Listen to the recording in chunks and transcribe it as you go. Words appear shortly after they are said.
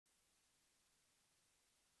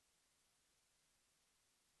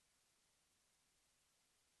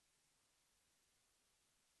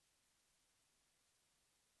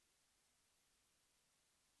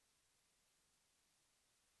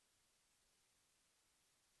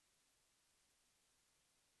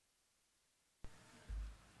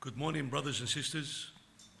Good morning, brothers and sisters.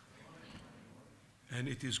 And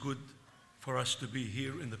it is good for us to be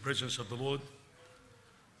here in the presence of the Lord.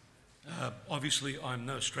 Obviously, I'm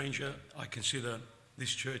no stranger. I consider this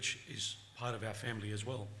church is part of our family as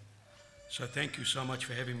well. So thank you so much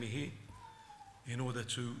for having me here in order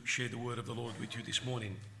to share the word of the Lord with you this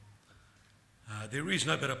morning. There is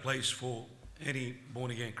no better place for any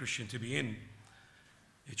born-again Christian to be in.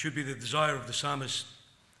 It should be the desire of the psalmist,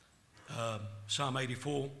 Psalm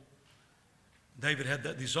 84. David had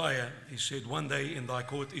that desire. He said, "One day in thy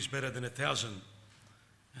court is better than 1,000,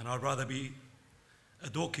 and I'd rather be a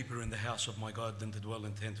doorkeeper in the house of my God than to dwell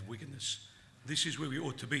in the tent of wickedness." This is where we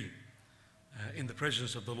ought to be, in the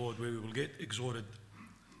presence of the Lord, where we will get exhorted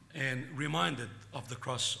and reminded of the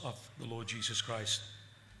cross of the Lord Jesus Christ.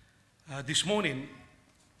 This morning,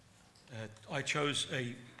 I chose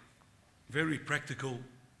a very practical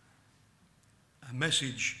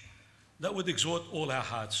message that would exhort all our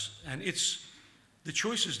hearts, and it's the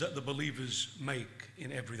choices that the believers make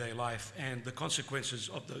in everyday life and the consequences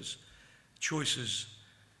of those choices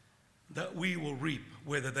that we will reap,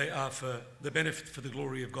 whether they are for the benefit, for the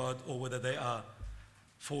glory of God, or whether they are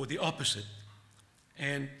for the opposite.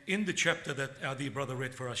 And in the chapter that our dear brother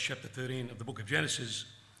read for us, chapter 13 of the book of Genesis,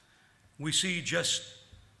 we see just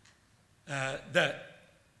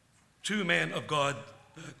that two men of God,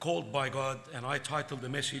 called by God, and I titled the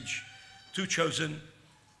message, Two Chosen,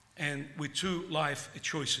 and with two life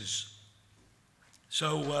choices.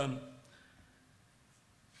 So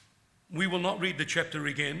we will not read the chapter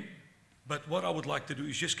again, but what I would like to do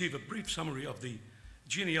is just give a brief summary of the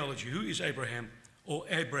genealogy. Who is Abraham, or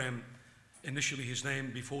Abram, initially his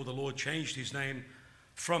name, before the Lord changed his name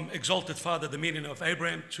from exalted father, the meaning of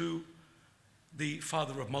Abraham, to the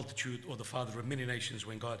father of multitude, or the father of many nations,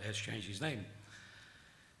 when God has changed his name.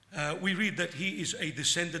 We read that he is a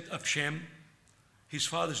descendant of Shem. His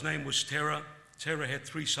father's name was Terah. Terah had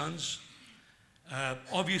 3 sons.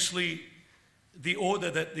 Obviously, the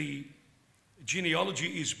order that the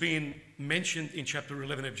genealogy is being mentioned in chapter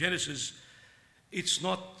 11 of Genesis, it's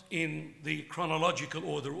not in the chronological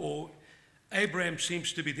order, or Abraham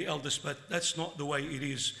seems to be the eldest, but that's not the way it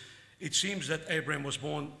is. It seems that Abraham was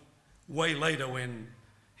born way later, when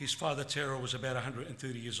his father Terah was about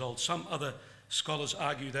 130 years old. Some other scholars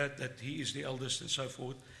argue that he is the eldest and so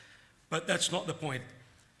forth, but that's not the point.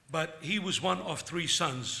 But he was one of 3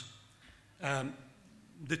 sons.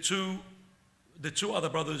 The two other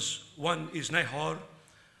brothers, one is Nahor,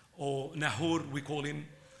 or Nahor we call him,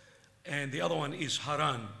 and the other one is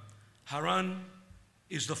Haran. Haran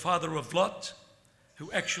is the father of Lot,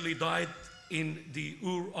 who actually died in the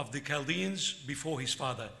Ur of the Chaldeans before his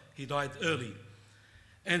father. He died early.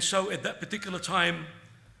 And so at that particular time,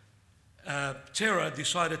 Terah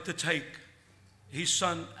decided to take his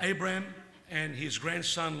son Abram and his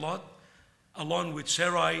grandson Lot, along with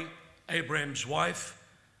Sarai, Abram's wife,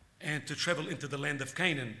 and to travel into the land of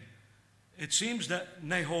Canaan. It seems that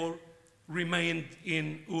Nahor remained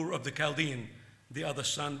in Ur of the Chaldean. The other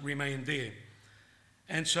son remained there.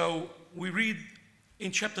 And so we read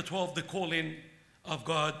in chapter 12 the call-in of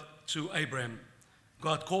God to Abram.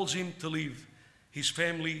 God calls him to leave his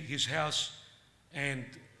family, his house, and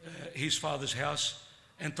his father's house,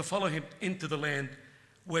 and to follow him into the land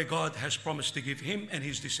where God has promised to give him and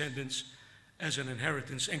his descendants as an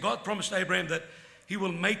inheritance. And God promised Abraham that he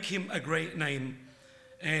will make him a great name,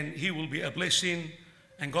 and he will be a blessing,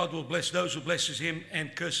 and God will bless those who blesses him,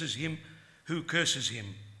 and curses him who curses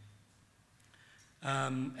him.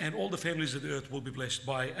 And all the families of the earth will be blessed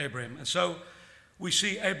by Abraham. And so we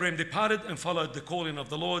see Abraham departed and followed the calling of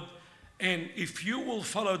the Lord. And if you will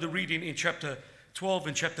follow the reading in chapter 12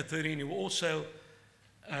 and chapter 13, you will also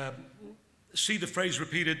see the phrase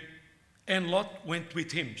repeated, and Lot went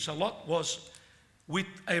with him. So Lot was with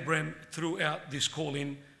Abraham throughout this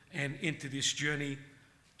calling and into this journey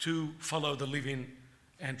to follow the living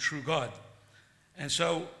and true God. And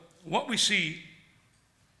so what we see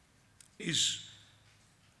is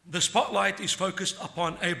the spotlight is focused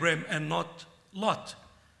upon Abraham and not Lot.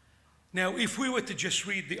 Now, if we were to just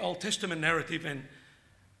read the Old Testament narrative, and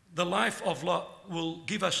the life of Lot will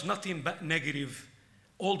give us nothing but negative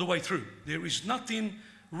all the way through. There is nothing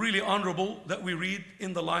really honorable that we read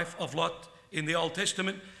in the life of Lot in the Old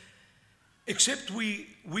Testament, except we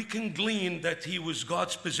can glean that he was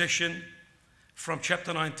God's possession from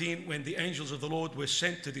chapter 19, when the angels of the Lord were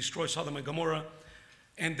sent to destroy Sodom and Gomorrah,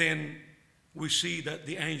 and then we see that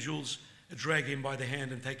the angels drag him by the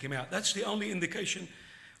hand and take him out. That's the only indication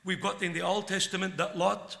we've got in the Old Testament that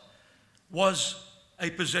Lot was a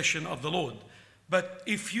possession of the Lord. But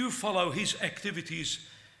if you follow his activities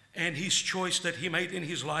and his choice that he made in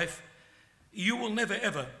his life, you will never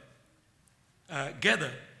ever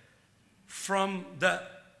gather from the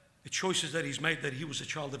choices that he's made that he was a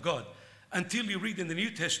child of God, until you read in the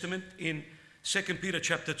New Testament in 2 Peter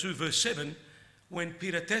chapter 2 verse 7, when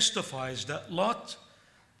Peter testifies that Lot,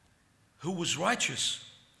 who was righteous,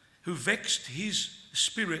 who vexed his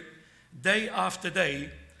spirit day after day,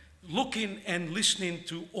 looking and listening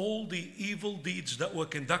to all the evil deeds that were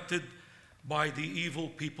conducted by the evil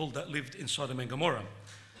people that lived in Sodom and Gomorrah.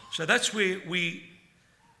 So that's where we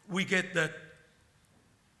get that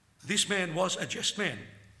this man was a just man.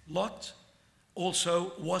 Lot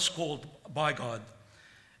also was called by God.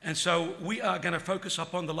 And so we are going to focus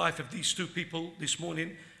upon the life of these two people this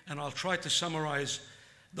morning, and I'll try to summarize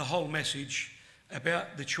the whole message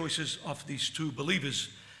about the choices of these two believers.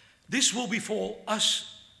 This will be for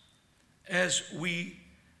us as we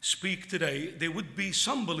speak today. There would be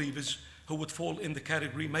some believers who would fall in the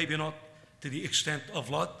category, maybe not to the extent of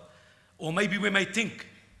Lot, or maybe we may think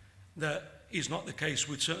that is not the case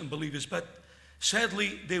with certain believers, but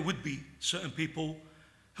sadly there would be certain people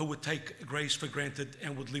who would take grace for granted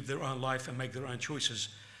and would live their own life and make their own choices.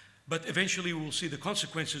 But eventually we will see the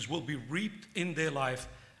consequences will be reaped in their life,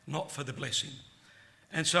 not for the blessing.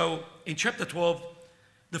 And so in chapter 12,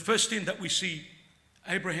 the first thing that we see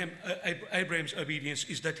Abraham's obedience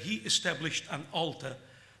is that he established an altar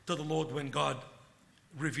to the Lord when God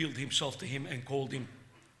revealed himself to him and called him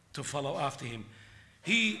to follow after him.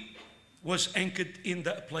 He was anchored in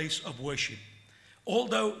that place of worship.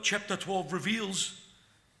 Although chapter 12 reveals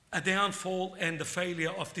a downfall and the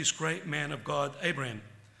failure of this great man of God, Abraham.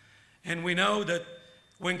 And we know that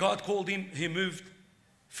when God called him, he moved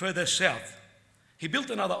further south. He built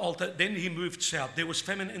another altar, then he moved south. There was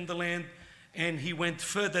famine in the land, and he went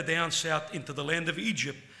further down south into the land of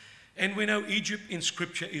Egypt. And we know Egypt in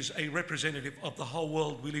Scripture is a representative of the whole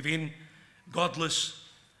world we live in, godless.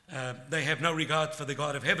 They have no regard for the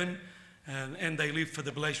God of heaven, and they live for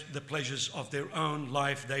the pleasures of their own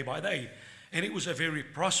life day by day. And it was a very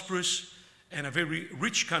prosperous and a very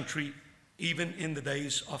rich country, even in the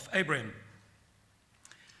days of Abraham.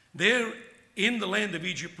 There in the land of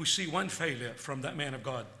Egypt, we see one failure from that man of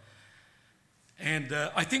God. And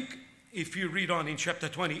I think if you read on in chapter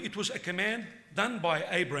 20, it was a command done by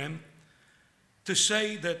Abraham to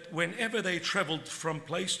say that whenever they traveled from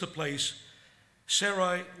place to place,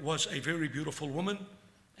 Sarai was a very beautiful woman,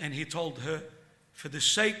 and he told her, for the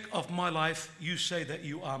sake of my life, you say that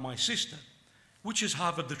you are my sister, which is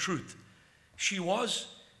half of the truth. She was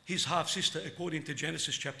his half-sister according to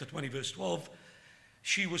Genesis chapter 20 verse 12.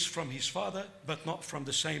 She was from his father, but not from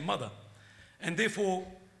the same mother. And therefore,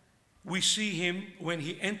 we see him when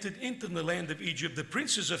he entered into the land of Egypt. The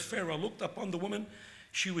princes of Pharaoh looked upon the woman.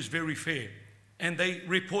 She was very fair, and they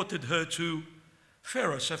reported her to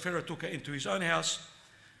Pharaoh. So Pharaoh took her into his own house,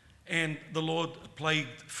 and the Lord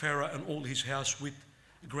plagued Pharaoh and all his house with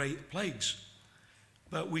great plagues.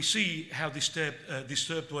 But we see how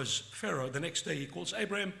disturbed was Pharaoh. The next day he calls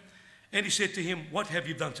Abraham, and he said to him, what have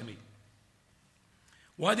you done to me?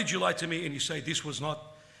 Why did you lie to me and you say this was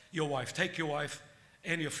not your wife? Take your wife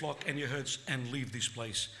and your flock and your herds and leave this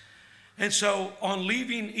place. And so on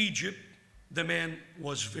leaving Egypt, the man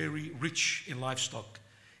was very rich in livestock.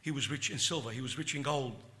 He was rich in silver. He was rich in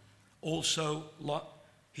gold. Also, Lot,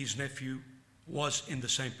 his nephew, was in the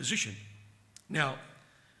same position. Now,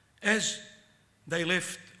 as they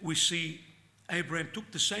left, we see Abraham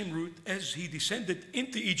took the same route. As he descended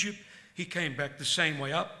into Egypt, he came back the same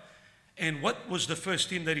way up. And what was the first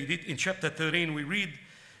thing that he did? In chapter 13, we read,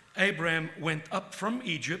 Abraham went up from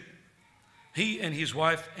Egypt, he and his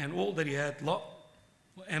wife and all that he had, Lot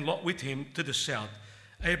with him, to the south.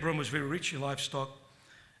 Abraham was very rich in livestock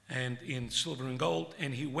and in silver and gold,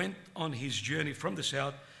 and he went on his journey from the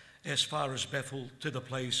south as far as Bethel, to the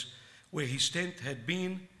place where his tent had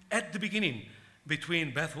been at the beginning,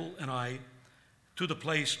 between Bethel and Ai, to the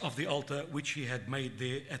place of the altar which he had made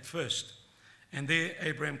there at first. And there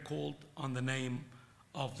Abraham called on the name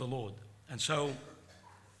of the Lord. And so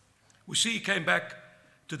we see he came back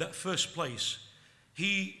to that first place.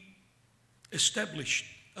 He established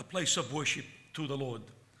a place of worship to the Lord.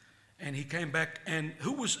 And he came back, and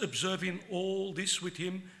who was observing all this with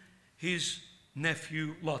him? His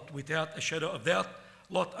nephew Lot. Without a shadow of doubt,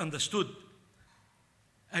 Lot understood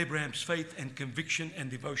Abraham's faith and conviction and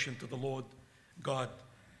devotion to the Lord God.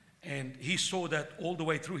 And he saw that all the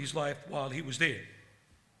way through his life while he was there.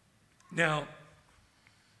 Now,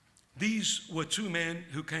 these were two men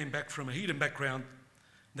who came back from a heathen background.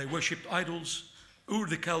 They worshipped idols, Ur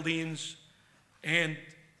the Chaldeans, and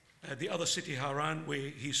the other city, Haran,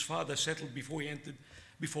 where his father settled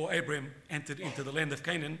before Abraham entered into the land of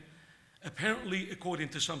Canaan. apparently, according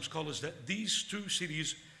to some scholars, that these two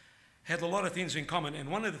cities had a lot of things in common. And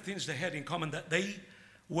one of the things they had in common, that they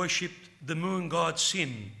worshipped the moon god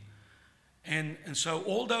Sin. And so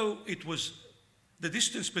although it was the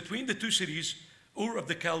distance between the two cities, Ur of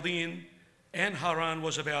the Chaldean and Haran,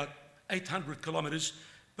 was about 800 kilometers,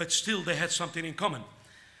 but still they had something in common.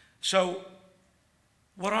 So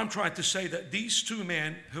what I'm trying to say, that these two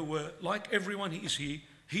men who were like everyone is here,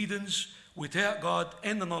 heathens without God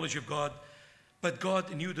and the knowledge of God, but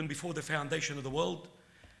God knew them before the foundation of the world.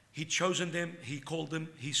 He'd chosen them, He called them,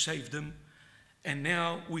 He saved them, and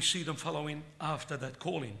now we see them following after that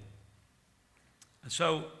calling. And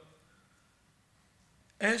so,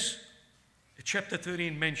 as chapter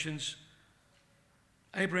 13 mentions,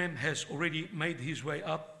 Abraham has already made his way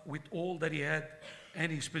up with all that he had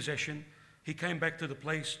and his possession. He came back to the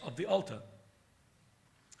place of the altar.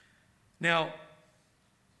 Now,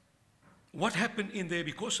 what happened in there,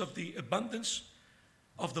 because of the abundance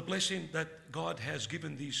of the blessing that God has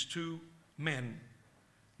given these two men,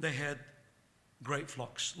 they had great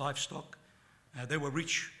flocks, livestock. They were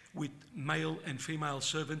rich with male and female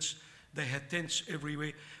servants. They had tents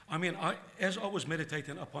everywhere. I mean, as I was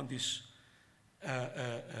meditating upon this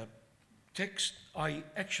text, I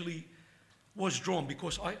actually was drawn,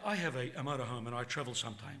 because I have a motorhome and I travel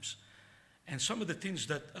sometimes. And some of the things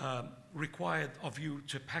that required of you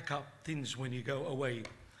to pack up things when you go away,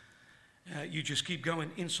 you just keep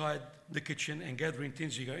going inside the kitchen and gathering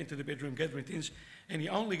things. You go into the bedroom gathering things, and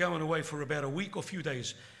you're only going away for about a week or few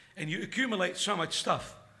days, and you accumulate so much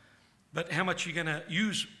stuff. But how much you're going to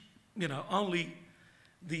use, only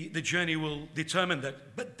the journey will determine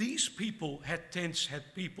that. But these people had tents, had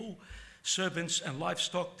people, servants and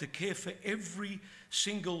livestock to care for every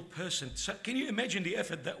single person. So can you imagine the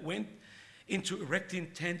effort that went into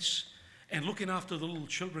erecting tents and looking after the little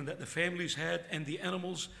children that the families had and the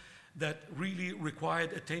animals that really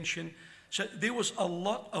required attention? So there was a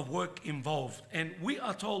lot of work involved. And we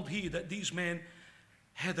are told here that these men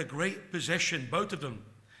had a great possession, both of them.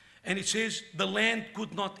 And it says the land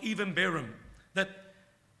could not even bear them, that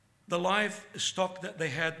the livestock that they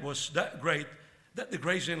had was that great that the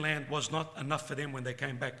grazing land was not enough for them when they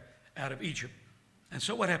came back out of Egypt. And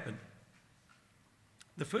so what happened?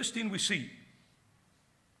 The first thing we see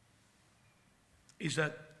is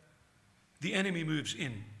that the enemy moves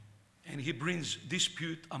in and he brings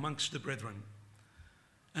dispute amongst the brethren.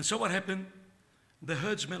 And so what happened? The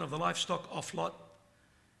herdsmen of the livestock of Lot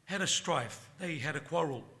had a strife. They had a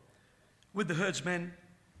quarrel with the herdsmen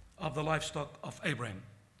of the livestock of Abraham.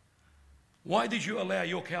 Why did you allow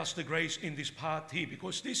your cows to graze in this part here?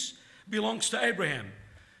 Because this belongs to Abraham,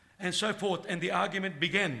 and so forth. And the argument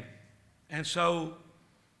began. And so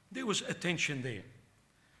there was a tension there.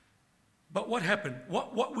 But what happened?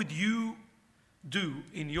 What would you do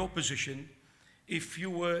in your position if you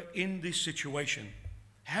were in this situation?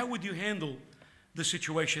 How would you handle the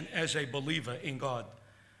situation as a believer in God?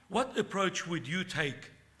 What approach would you take?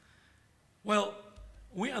 Well,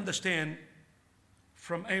 we understand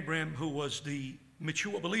from Abraham, who was the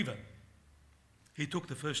mature believer, he took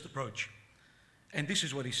the first approach. And this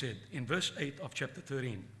is what he said in verse 8 of chapter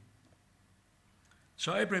 13.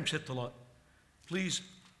 So Abraham said to Lot, please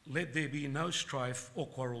let there be no strife or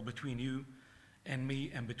quarrel between you and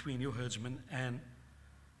me, and between your herdsmen and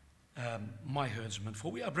my herdsmen,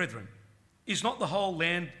 for we are brethren. Is not the whole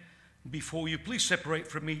land before you? Please separate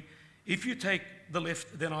from me. If you take the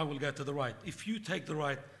left, then I will go to the right. If you take the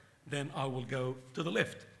right, then I will go to the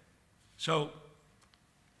left. So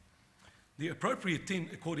the appropriate thing,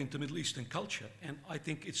 according to Middle Eastern culture, and I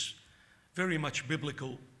think it's very much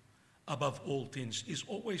biblical above all things, is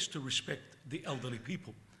always to respect the elderly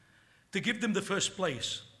people, to give them the first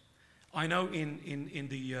place. I know in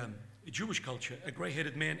the Jewish culture, a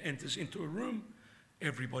grey-headed man enters into a room,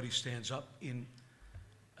 everybody stands up in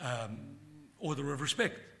order of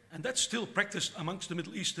respect. And that's still practiced amongst the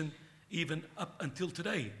Middle Eastern even up until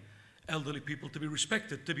today. Elderly people to be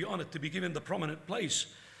respected, to be honored, to be given the prominent place,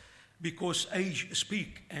 because age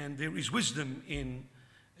speak and there is wisdom in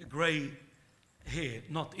grey hair,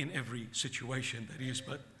 not in every situation that is,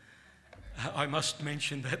 but I must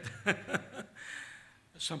mention that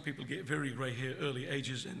some people get very grey hair early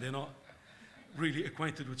ages and they're not really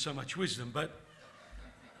acquainted with so much wisdom. But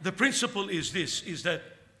the principle is this, is that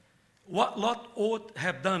what Lot ought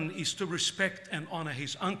have done is to respect and honor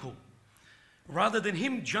his uncle, rather than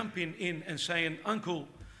him jumping in and saying, uncle,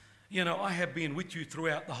 I have been with you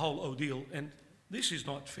throughout the whole ordeal, and this is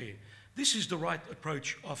not fair. This is the right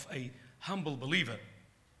approach of a humble believer.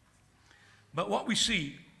 But what we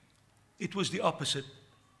see, it was the opposite.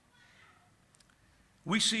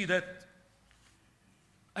 We see that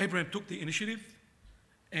Abraham took the initiative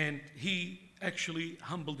and he actually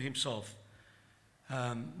humbled himself.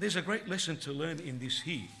 There's a great lesson to learn in this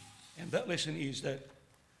here, and that lesson is that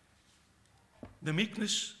the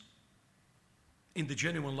meekness in the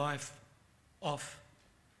genuine life of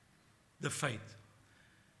the faith.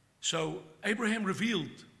 So Abraham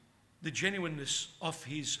revealed the genuineness of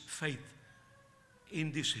his faith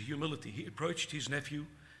in this humility. He approached his nephew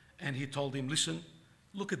and he told him, listen,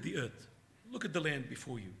 look at the earth, look at the land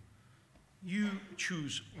before you. You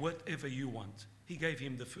choose whatever you want. He gave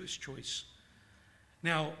him the first choice.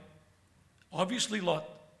 Now, obviously Lot,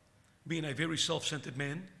 being a very self-centered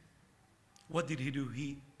man, what did he do?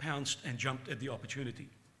 He pounced and jumped at the opportunity.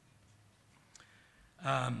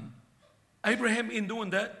 Abraham, in doing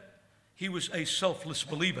that, he was a selfless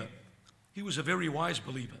believer. He was a very wise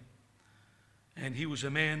believer. And he was a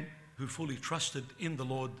man who fully trusted in the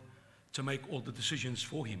Lord to make all the decisions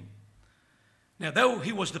for him. Now, though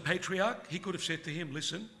he was the patriarch, he could have said to him,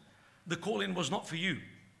 listen, the call-in was not for you.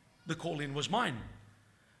 The call-in was mine.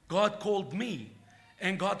 God called me,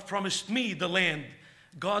 and God promised me the land.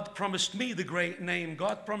 God promised me the great name.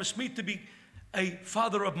 God promised me to be a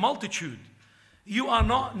father of multitude. You are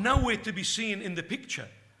not nowhere to be seen in the picture.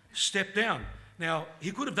 Step down. Now,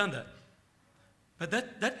 he could have done that. But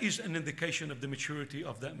that is an indication of the maturity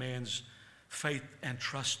of that man's faith and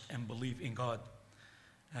trust and belief in God.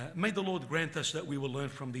 May the Lord grant us that we will learn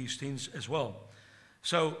from these things as well.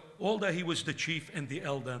 So, although he was the chief and the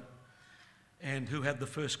elder and who had the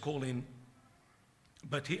first call in,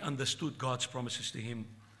 but he understood God's promises to him,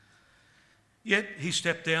 yet he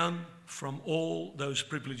stepped down from all those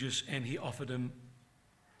privileges and he offered them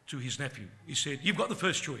to his nephew. He said, you've got the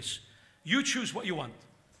first choice. You choose what you want.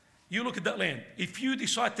 You look at that land. If you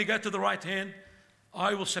decide to go to the right hand,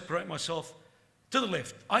 I will separate myself to the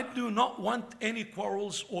left. I do not want any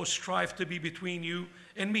quarrels or strife to be between you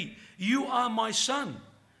and me. You are my son.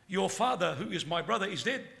 Your father, who is my brother, is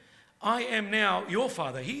dead. I am now your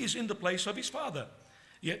father. He is in the place of his father.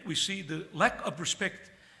 Yet we see the lack of respect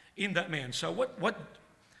in that man. So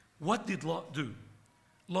what did Lot do?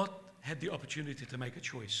 Lot had the opportunity to make a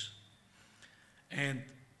choice. And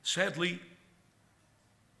sadly,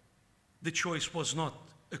 the choice was not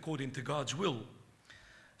according to God's will.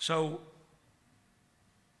 So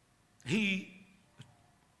he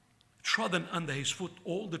trodden under his foot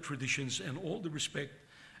all the traditions and all the respect,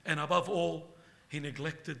 and above all, he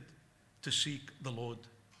neglected to seek the Lord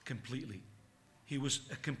completely. He was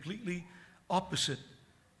a completely opposite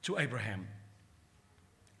to Abraham.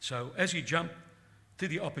 So as he jumped to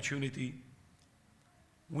the opportunity,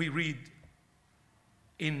 we read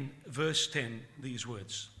in verse 10 these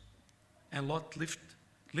words, and Lot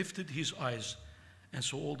lifted his eyes and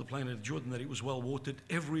saw all the plain of Jordan, that it was well watered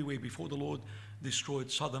everywhere before the Lord destroyed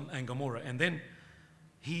Sodom and Gomorrah. And then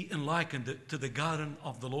he likened it to the garden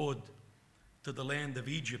of the Lord, to the land of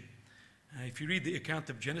Egypt. If you read the account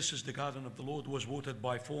of Genesis, the garden of the Lord was watered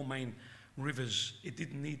by 4 main rivers. It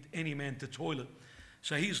didn't need any man to toil it.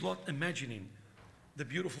 So he's Lot imagining the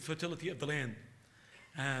beautiful fertility of the land.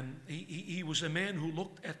 He was a man who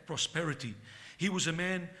looked at prosperity. He was a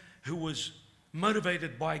man who was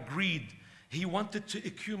motivated by greed. He wanted to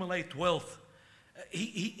accumulate wealth.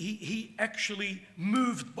 He actually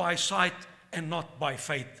moved by sight and not by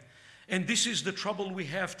faith. And this is the trouble we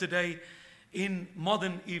have today in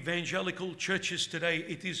modern evangelical churches today.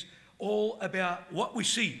 It is all about what we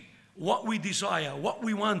see, what we desire, what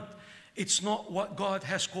we want. It's not what God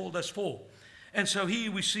has called us for. And so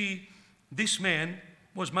here we see this man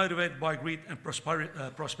was motivated by greed and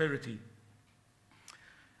prosperity.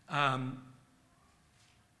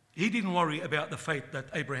 He didn't worry about the faith that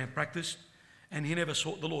Abraham practiced, and he never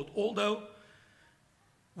sought the Lord. Although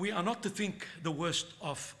we are not to think the worst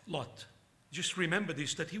of Lot. Just remember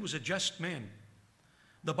this, that he was a just man.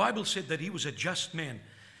 The Bible said that he was a just man.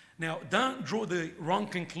 Now, don't draw the wrong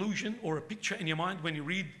conclusion or a picture in your mind when you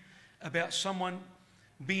read about someone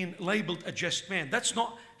being labeled a just man. That's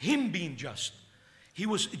not him being just. He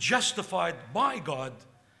was justified by God,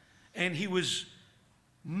 and he was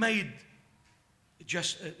made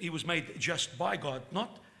just by God,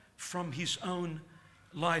 not from his own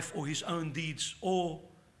life or his own deeds, or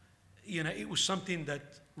it was something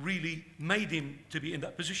that really made him to be in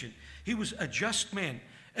that position. He was a just man.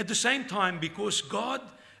 At the same time, because God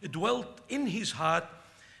dwelt in his heart,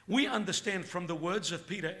 we understand from the words of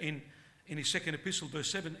Peter in his second epistle, verse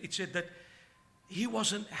 7, it said that he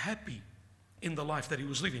wasn't happy in the life that he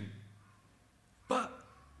was living. But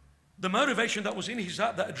the motivation that was in his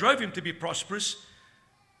heart that drove him to be prosperous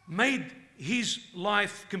made his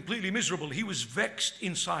life completely miserable. He was vexed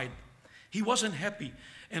inside. He wasn't happy.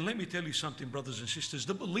 And let me tell you something, brothers and sisters,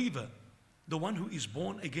 the believer, the one who is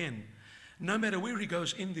born again, no matter where he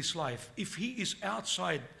goes in this life, if he is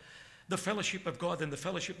outside the fellowship of God and the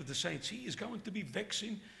fellowship of the saints, he is going to be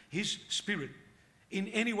vexing his spirit in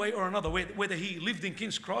any way or another, whether he lived in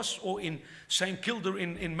King's Cross or in St. Kilda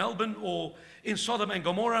in Melbourne or in Sodom and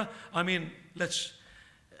Gomorrah. I mean, let's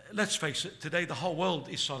face it, today the whole world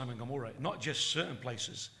is Sodom and Gomorrah, not just certain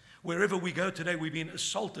places. Wherever we go today, we've been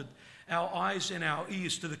assaulted, our eyes and our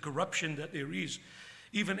ears, to the corruption that there is.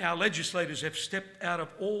 Even our legislators have stepped out of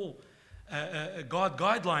all God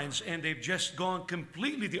guidelines, and they've just gone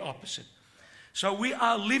completely the opposite. So we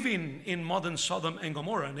are living in modern Sodom and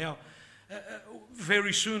Gomorrah. Now,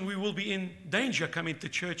 very soon we will be in danger coming to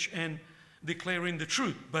church and declaring the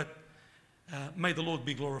truth, but may the Lord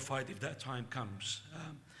be glorified if that time comes.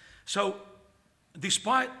 So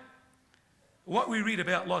despite what we read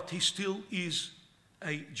about Lot, he still is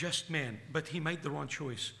a just man, but he made the wrong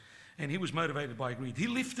choice, and he was motivated by greed. He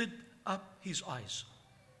lifted up his eyes.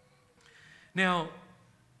 Now,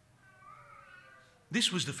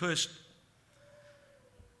 this was the first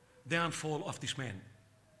downfall of this man.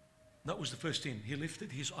 That was the first thing. He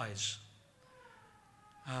lifted his eyes.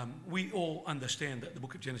 We all understand that the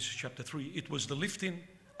book of Genesis chapter 3, it was the lifting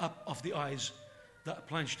up of the eyes that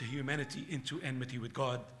plunged humanity into enmity with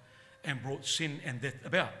God and brought sin and death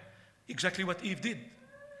about. Exactly what Eve did.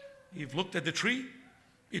 Eve looked at the tree.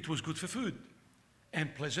 It was good for food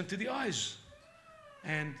and pleasant to the eyes.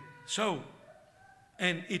 And so,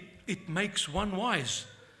 and it makes one wise.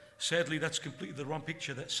 Sadly, that's completely the wrong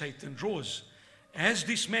picture that Satan draws. As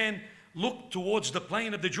this man looked towards the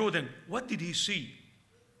plain of the Jordan, what did he see?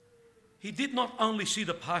 He did not only see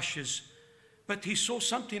the pastures, but he saw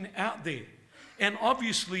something out there. And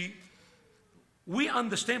obviously, we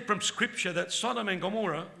understand from Scripture that Sodom and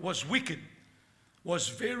Gomorrah was wicked, was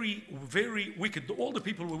very, very wicked. All the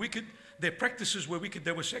people were wicked. Their practices were wicked.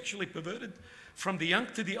 They were sexually perverted, from the young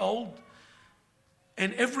to the old.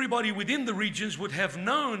 And everybody within the regions would have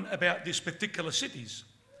known about these particular cities.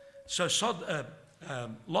 So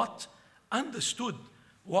Lot understood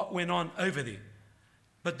what went on over there.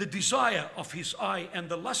 But the desire of his eye and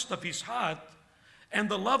the lust of his heart and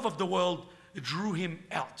the love of the world drew him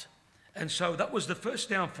out. And so that was the first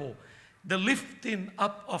downfall, the lifting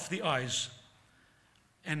up of the eyes.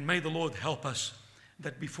 And may the Lord help us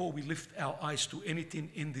that before we lift our eyes to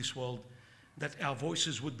anything in this world, that our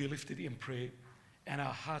voices would be lifted in prayer and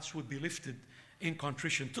our hearts would be lifted in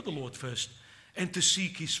contrition to the Lord first, and to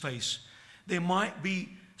seek His face. There might be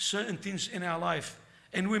certain things in our life,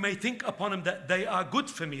 and we may think upon them that they are good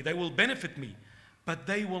for me, they will benefit me, but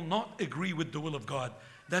they will not agree with the will of God.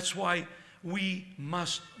 That's why we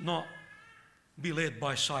must not be led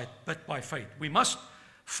by sight, but by faith. We must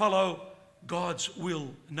follow God's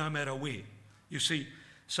will no matter where. You see,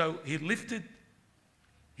 so he lifted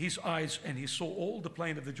his eyes and he saw all the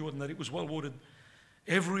plain of the Jordan, that it was well watered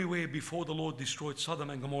everywhere before the Lord destroyed Sodom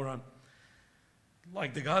and Gomorrah,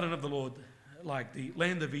 like the garden of the Lord, like the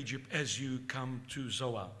land of Egypt, as you come to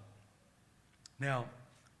Zoar. Now,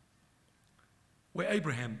 where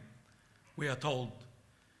Abraham, we are told,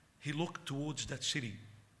 he looked towards that city.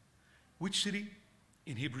 Which city?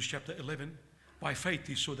 In Hebrews chapter 11, by faith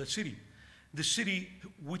he saw that city. The city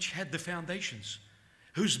which had the foundations,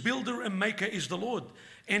 whose builder and maker is the Lord.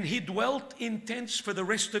 And he dwelt in tents for the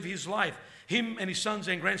rest of his life, him and his sons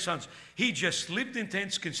and grandsons. He just lived in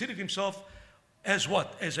tents, considered himself as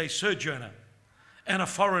what? As a sojourner and a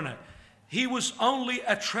foreigner. He was only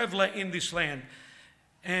a traveler in this land,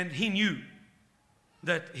 and he knew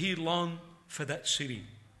that he longed for that city,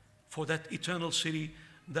 for that eternal city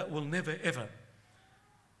that will never ever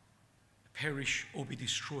perish or be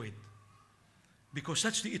destroyed, because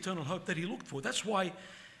that's the eternal hope that he looked for. That's why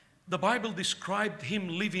the Bible described him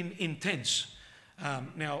living in tents.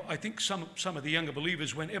 Now, I think some of the younger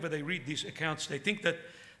believers, whenever they read these accounts, they think that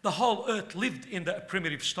the whole earth lived in the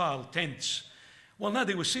primitive style tents. Well, no,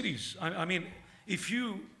 there were cities. I mean, if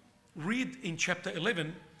you read in chapter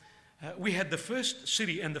 11, we had the first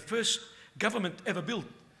city and the first government ever built,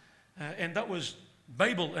 and that was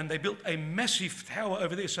Babel, and they built a massive tower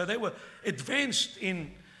over there. So they were advanced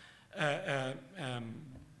in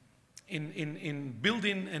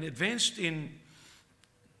building and advanced in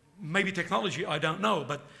maybe technology, I don't know,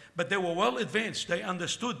 but they were well advanced. They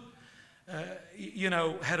understood,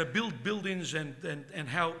 how to build buildings and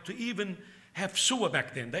how to even have sewer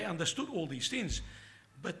back then. They understood all these things.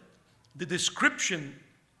 But the description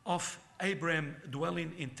of Abraham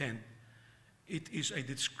dwelling in tent, it is a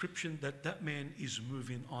description that that man is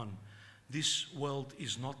moving on. This world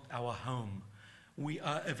is not our home. We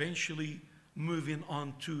are eventually moving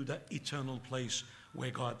on to that eternal place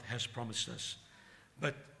where God has promised us.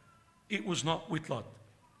 But it was not with Lot.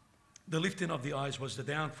 The lifting of the eyes was the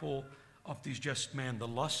downfall of this just man. The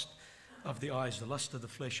lust of the eyes, the lust of the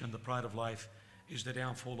flesh, and the pride of life is the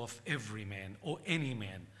downfall of every man or any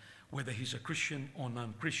man, whether he's a Christian or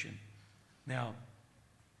non-Christian. Now,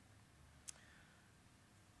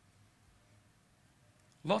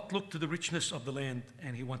 Lot looked to the richness of the land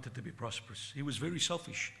and he wanted to be prosperous. He was very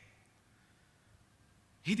selfish.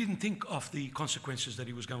 He didn't think of the consequences that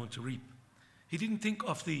he was going to reap. He didn't think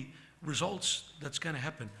of the results that's going to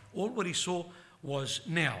happen. All what he saw was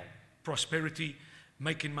now, prosperity,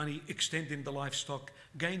 making money, extending the livestock,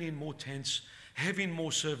 gaining more tents, having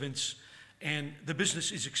more servants, and the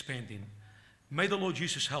business is expanding. May the Lord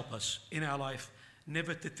Jesus help us in our life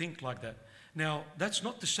never to think like that. Now, that's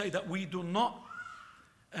not to say that we do not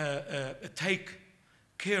take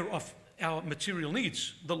care of our material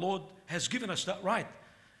needs. The Lord has given us that right,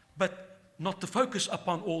 but not to focus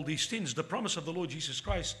upon all these things. The promise of the Lord Jesus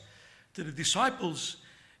Christ to the disciples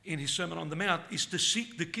in his Sermon on the Mount is to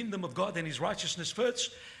seek the kingdom of God and his righteousness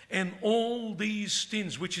first, and all these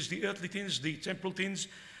things, which is the earthly things, the temporal things,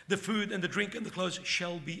 the food and the drink and the clothes,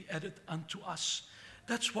 shall be added unto us.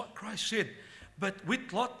 That's what Christ said. But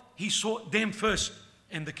with Lot, he sought them first,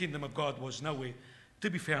 and the kingdom of God was nowhere to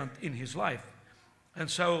be found in his life. And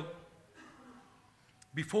so,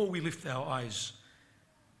 before we lift our eyes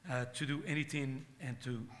to do anything and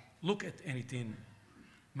to look at anything,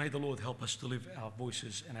 may the Lord help us to lift our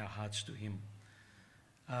voices and our hearts to him.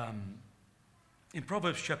 In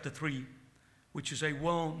Proverbs chapter 3, which is a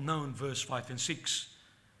well-known verse 5 and 6,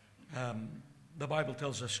 the Bible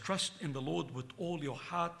tells us, trust in the Lord with all your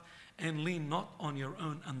heart and lean not on your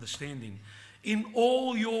own understanding. In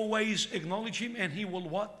all your ways acknowledge him, and he will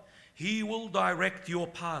what? He will direct your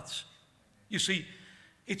paths. You see,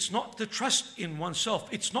 it's not to trust in oneself.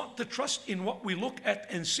 It's not to trust in what we look at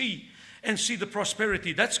and see the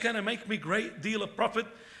prosperity. That's going to make me a great deal of profit,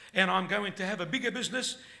 and I'm going to have a bigger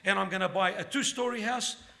business, and I'm going to buy a 2-story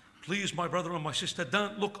house. Please, my brother and my sister,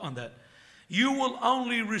 don't look on that. You will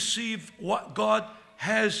only receive what God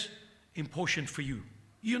has apportioned for you.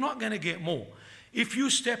 You're not going to get more. If you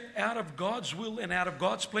step out of God's will and out of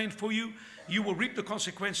God's plan for you, you will reap the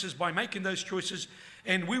consequences by making those choices,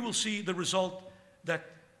 and we will see the result that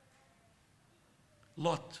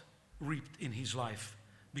Lot reaped in his life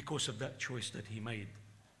because of that choice that he made.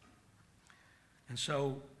 And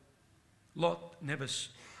so Lot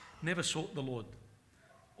never sought the Lord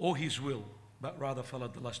or his will, but rather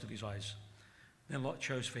followed the lust of his eyes. Then Lot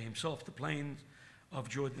chose for himself the plains of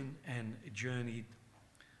Jordan and journeyed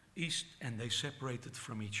east, and they separated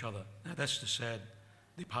from each other. Now that's the sad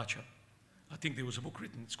departure. I think there was a book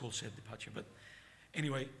written, it's called Sad Departure. But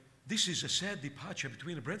anyway, this is a sad departure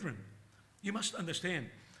between the brethren. You must understand,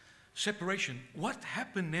 separation. What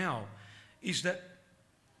happened now is that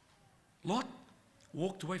Lot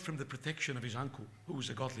walked away from the protection of his uncle, who was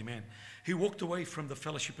a godly man. He walked away from the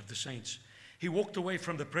fellowship of the saints. He walked away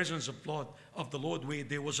from the presence of the Lord, where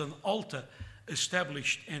there was an altar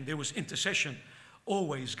established and there was intercession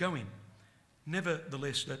always going.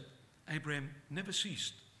 Nevertheless, that Abraham never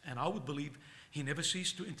ceased, and I would believe he never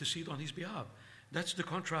ceased to intercede on his behalf. That's the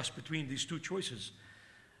contrast between these two choices.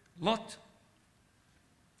 Lot,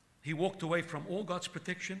 he walked away from all God's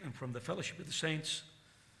protection and from the fellowship of the saints,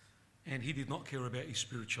 and he did not care about his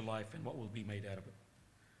spiritual life and what will be made out of it.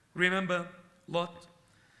 Remember, Lot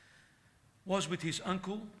was with his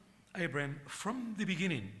uncle Abraham from the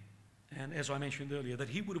beginning, and as I mentioned earlier, that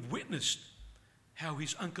he would have witnessed how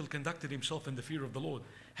his uncle conducted himself in the fear of the Lord,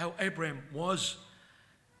 how Abraham was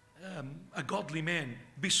a godly man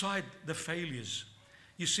beside the failures.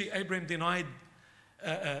 You see, Abraham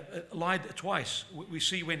lied twice. We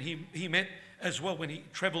see when he met as well, when he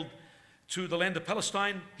traveled to the land of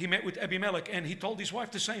Palestine, he met with Abimelech, and he told his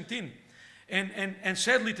wife the same thing. And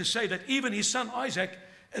sadly to say that even his son Isaac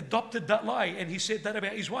adopted that lie, and he said that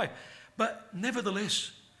about his wife. But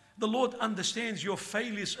nevertheless, the Lord understands your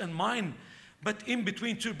failures and mine. But in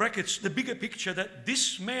between two brackets, the bigger picture that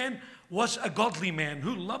this man was a godly man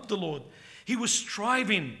who loved the Lord. He was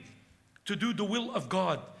striving to do the will of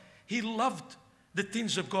God. He loved the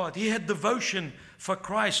things of God. He had devotion for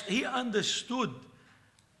Christ. He understood.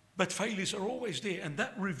 But failures are always there, and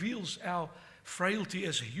that reveals our frailty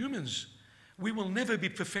as humans. We will never be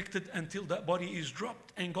perfected until that body is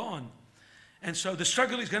dropped and gone. And so the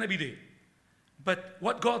struggle is going to be there. But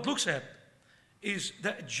what God looks at is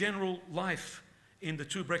that general life in the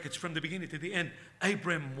two brackets from the beginning to the end.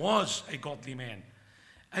 Abraham was a godly man.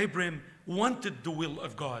 Abraham wanted the will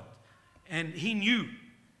of God, and he knew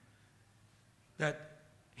that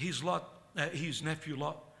his nephew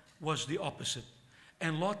Lot was the opposite.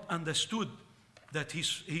 And Lot understood that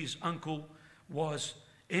his uncle was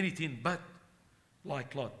anything but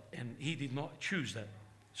like Lot, and he did not choose that.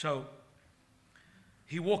 So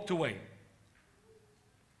he walked away.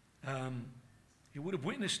 He would have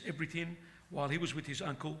witnessed everything while he was with his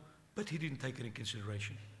uncle, but he didn't take it in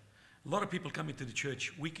consideration. A lot of people come into the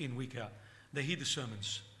church week in, week out. They hear the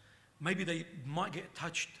sermons. Maybe they might get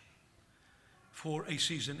touched for a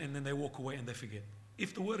season, and then they walk away and they forget.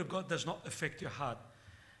 If the Word of God does not affect your heart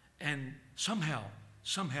and somehow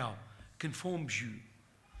conforms you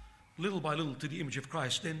little by little to the image of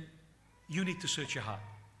Christ, then you need to search your heart.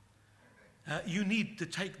 You need to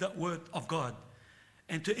take that Word of God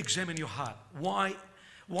and to examine your heart. Why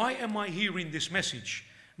am I hearing this message?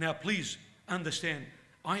 Now, please understand,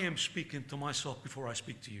 I am speaking to myself before I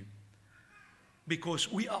speak to you,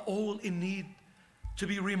 because we are all in need to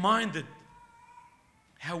be reminded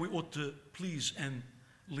how we ought to please and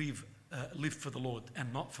live for the Lord,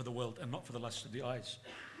 and not for the world, and not for the lust of the eyes.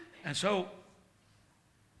 And so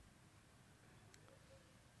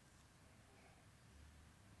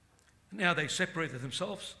now they separated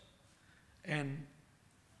themselves, and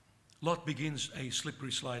Lot begins a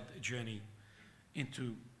slippery slide journey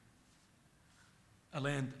into a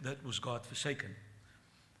land that was God-forsaken.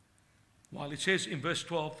 While it says in verse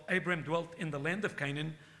 12, Abraham dwelt in the land of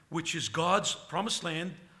Canaan, which is God's promised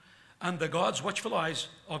land, under God's watchful eyes.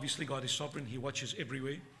 Obviously, God is sovereign. He watches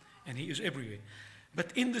everywhere, and He is everywhere.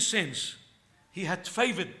 But in the sense, He had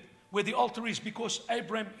favored where the altar is, because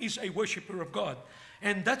Abraham is a worshipper of God.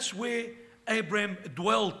 And that's where Abraham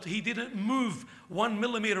dwelt. He didn't move 1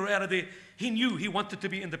 millimeter out of there. He knew he wanted to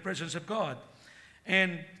be in the presence of God.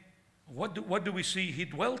 And what do we see? He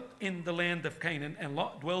dwelt in the land of Canaan, and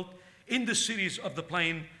Lot dwelt in the cities of the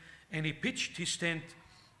plain, and he pitched his tent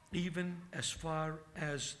even as far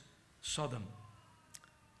as Sodom,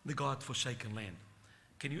 the God-forsaken land.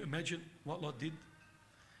 Can you imagine what Lot did?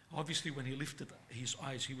 Obviously, when he lifted his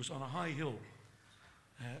eyes, he was on a high hill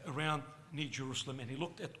around near Jerusalem, and he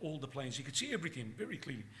looked at all the plains. He could see everything very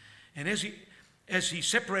clearly. And as he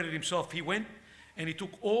separated himself, he went and he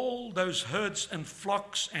took all those herds and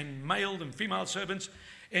flocks and male and female servants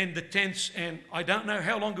and the tents, and I don't know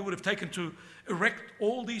how long it would have taken to erect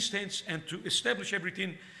all these tents and to establish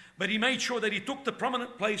everything, but he made sure that he took the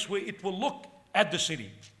prominent place where it will look at the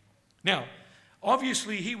city. Now,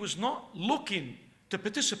 obviously, he was not looking to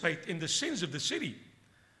participate in the sins of the city,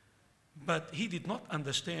 but he did not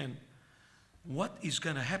understand what is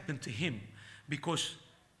going to happen to him, because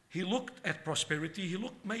he looked at prosperity. He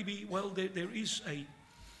looked, maybe, well, there is a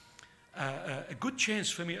good chance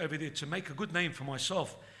for me over there to make a good name for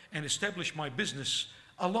myself and establish my business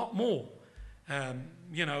a lot more.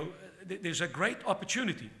 There's a great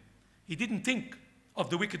opportunity. He didn't think of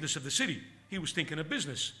the wickedness of the city. He was thinking of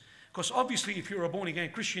business. Because obviously, if you're a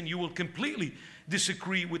born-again Christian, you will completely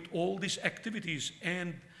disagree with all these activities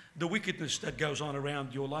and the wickedness that goes on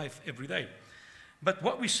around your life every day. But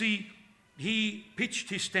what we see, he pitched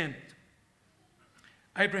his tent.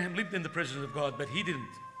 Abraham lived in the presence of God, but he didn't.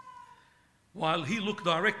 While he looked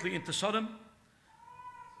directly into Sodom,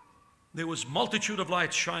 there was multitude of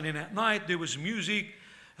lights shining at night. There was music.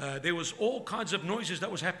 There was all kinds of noises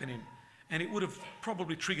that was happening. And it would have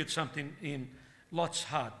probably triggered something in Lot's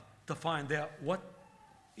heart to find out what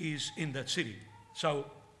is in that city. So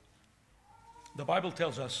the Bible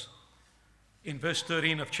tells us in verse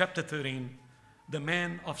 13 of chapter 13, the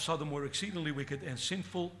men of Sodom were exceedingly wicked and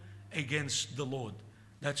sinful against the Lord.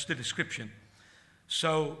 That's the description.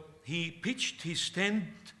 So he pitched his tent,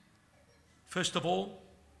 first of all,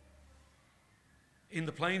 in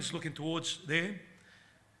the plains looking towards there.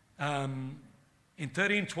 In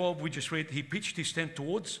 13:12, we just read, he pitched his tent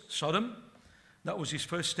towards Sodom. That was his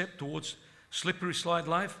first step towards slippery slide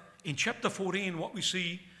life. In chapter 14, what we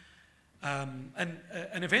see,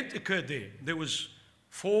 an event occurred there. There was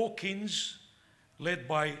 4 kings led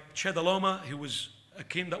by Chedorlaomer, who was a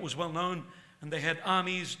king that was well known, and they had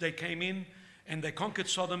armies. They came in and they conquered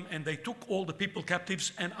Sodom, and they took all the people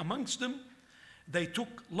captives, and amongst them they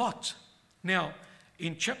took Lot. Now,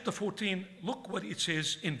 in chapter 14, look what it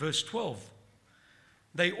says in verse 12.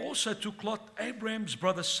 They also took Lot, Abraham's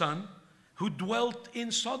brother's son, who dwelt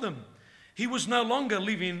in Sodom. He was no longer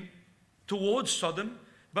living towards Sodom,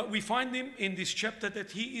 but we find him in this chapter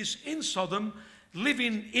that he is in Sodom,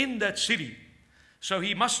 living in that city. So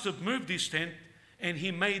he must have moved his tent, and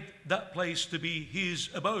he made that place to be his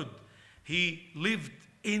abode. He lived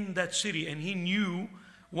in that city, and he knew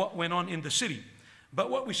what went on in the city. But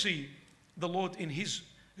what we see, the Lord in his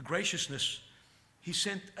graciousness, he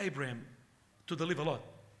sent Abraham to deliver Lot.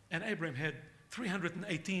 And Abraham had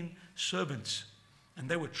 318 servants, and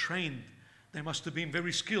they were trained. They must have been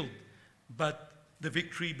very skilled. But the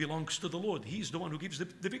victory belongs to the Lord. He's the one who gives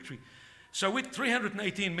the victory. So with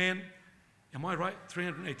 318 men, am I right?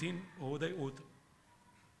 318? Or they ought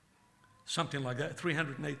something like that.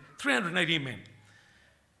 318 men.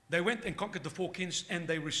 They went and conquered the four kings, and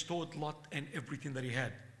they restored Lot and everything that he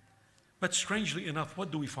had. But strangely enough,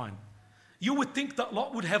 what do we find? You would think that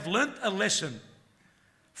Lot would have learnt a lesson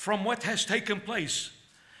from what has taken place,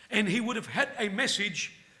 and he would have had a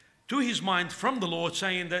message to his mind from the Lord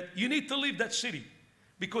saying that you need to leave that city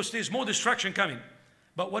because there's more destruction coming.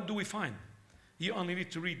 But what do we find? You only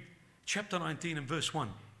need to read chapter 19 and verse 1,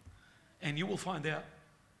 and you will find out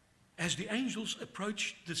as the angels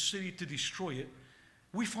approached the city to destroy it,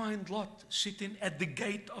 we find Lot sitting at the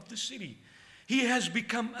gate of the city. He has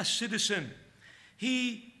become a citizen.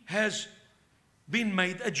 He has been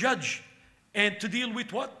made a judge. And to deal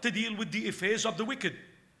with what? To deal with the affairs of the wicked.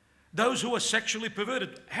 Those who are sexually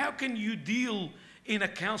perverted. How can you deal in a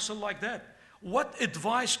council like that? What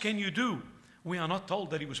advice can you do? We are not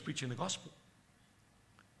told that he was preaching the gospel.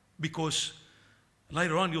 Because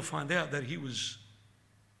later on you'll find out that he was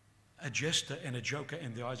a jester and a joker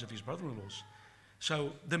in the eyes of his brother-in-laws.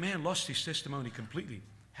 So the man lost his testimony completely.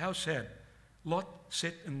 How sad. Lot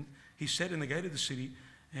sat in the gate of the city,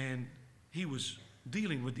 and he was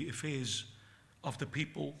dealing with the affairs of the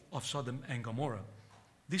people of Sodom and Gomorrah.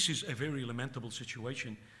 This is a very lamentable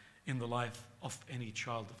situation in the life of any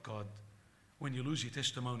child of God. When you lose your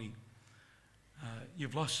testimony,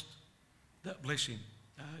 you've lost that blessing.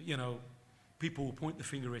 People will point the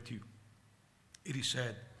finger at you. It is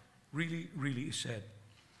sad. Really, really is sad.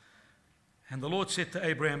 And the Lord said to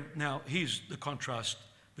Abraham, now here's the contrast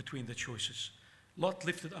between the choices. Lot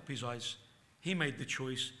lifted up his eyes. He made the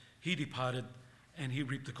choice. He departed, and he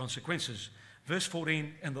reaped the consequences. Verse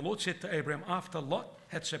 14, and the Lord said to Abraham, after Lot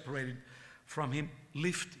had separated from him,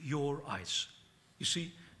 lift your eyes. You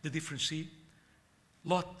see the difference here?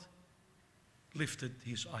 Lot lifted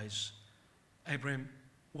his eyes. Abraham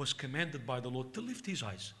was commanded by the Lord to lift his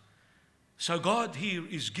eyes. So God here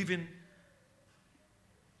is giving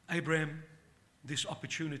Abraham this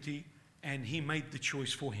opportunity, and he made the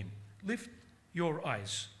choice for him. Lift your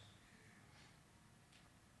eyes.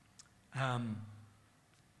 And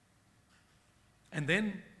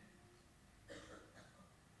then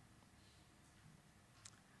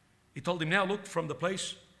he told him, now look from the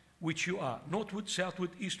place which you are, northward, southward,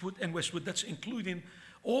 eastward, and westward. That's including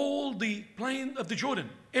all the plain of the Jordan,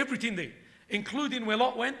 everything there, including where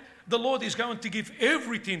Lot went. The Lord is going to give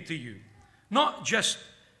everything to you, not just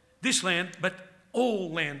this land, but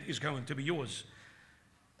all land is going to be yours.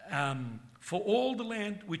 For all the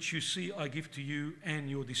land which you see I give to you and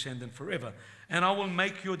your descendant forever. And I will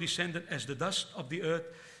make your descendant as the dust of the earth.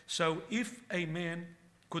 So if a man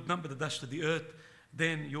could number the dust of the earth,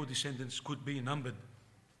 then your descendants could be numbered.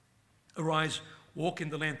 Arise, walk in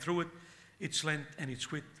the land through it, its length and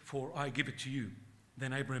its width, for I give it to you.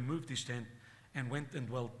 Then Abraham moved his tent and went and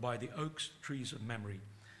dwelt by the oaks trees of Mamre,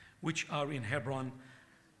 which are in Hebron.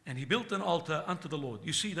 And he built an altar unto the Lord.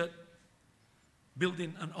 You see that?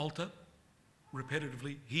 Building an altar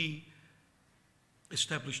repetitively, he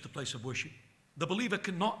established a place of worship. The believer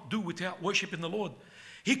cannot do without worshiping the Lord.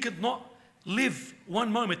 He could not live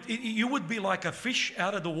one moment. You would be like a fish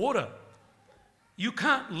out of the water. You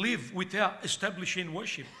can't live without establishing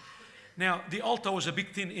worship. Now, the altar was a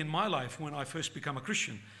big thing in my life when I first became a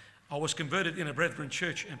Christian. I was converted in a Brethren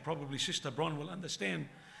church, and probably Sister Bron will understand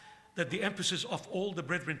that the emphasis of all the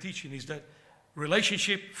Brethren teaching is that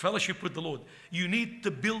relationship, fellowship with the Lord. You need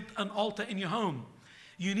to build an altar in your home.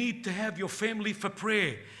 You need to have your family for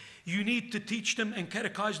prayer. You need to teach them and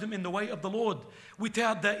catechize them in the way of the Lord.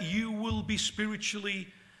 Without that, you will be spiritually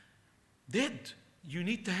dead. You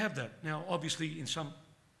need to have that. Now, obviously, in some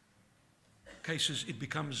cases, it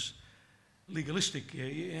becomes legalistic.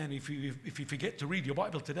 And if you forget to read your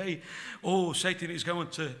Bible today, oh, Satan is going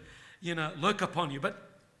to, lurk upon you. But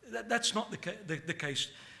that's not the case.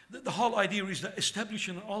 The whole idea is that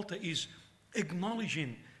establishing an altar is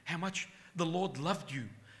acknowledging how much the Lord loved you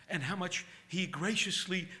and how much He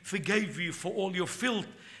graciously forgave you for all your filth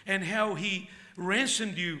and how He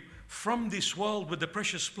ransomed you from this world with the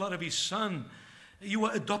precious blood of His Son. You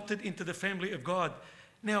were adopted into the family of God.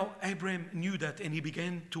 Now, Abraham knew that, and he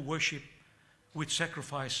began to worship with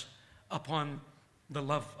sacrifice upon the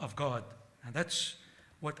love of God. And that's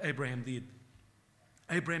what Abraham did.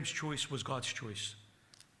 Abraham's choice was God's choice,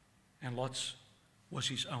 and Lot's was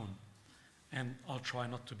his own. And I'll try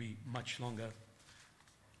not to be much longer.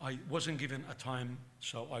 I wasn't given a time,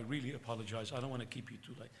 so I really apologize. I don't want to keep you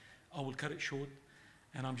too late. I will cut it short,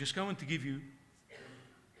 and I'm just going to give you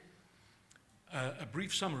a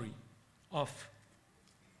brief summary of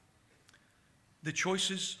the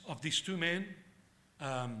choices of these two men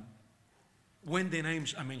when their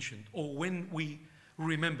names are mentioned, or when we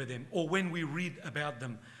remember them, or when we read about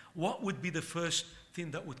them? What would be the first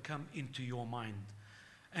thing that would come into your mind?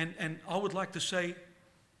 And I would like to say,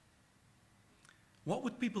 what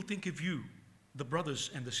would people think of you, the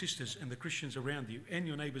brothers and the sisters and the Christians around you, and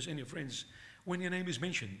your neighbors and your friends, when your name is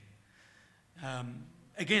mentioned?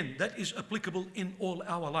 Again, that is applicable in all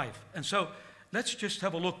our life. And so let's just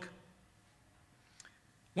have a look.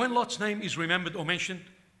 When Lot's name is remembered or mentioned,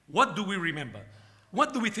 what do we remember?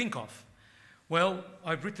 What do we think of? Well,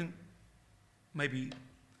 I've written maybe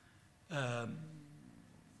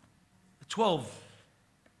 12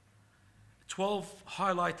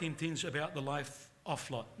 highlighting things about the life of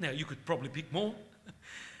Lot. Now, you could probably pick more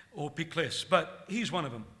or pick less, but here's one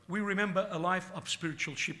of them. We remember a life of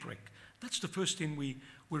spiritual shipwreck. That's the first thing we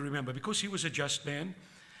remember, because he was a just man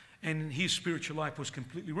and his spiritual life was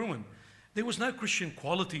completely ruined. There was no Christian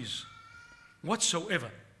qualities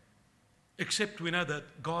whatsoever, except we know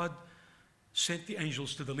that God sent the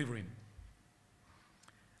angels to deliver him.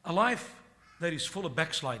 A life that is full of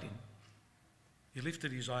backsliding. He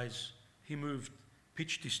lifted his eyes, he moved,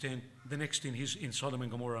 pitched his tent, the next thing he's in Sodom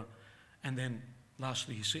and Gomorrah, and then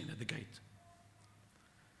lastly he's sitting at the gate.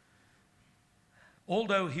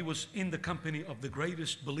 Although he was in the company of the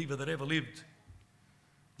greatest believer that ever lived,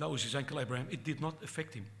 that was his uncle Abraham, it did not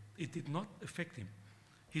affect him. It did not affect him.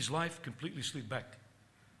 His life completely slid back.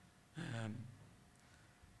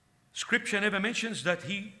 Scripture never mentions that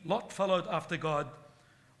Lot followed after God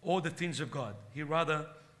or the things of God. He rather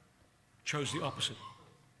chose the opposite.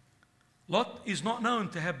 Lot is not known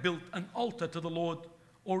to have built an altar to the Lord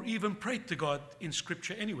or even prayed to God in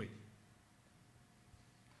Scripture anyway.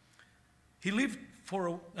 He lived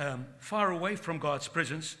far away from God's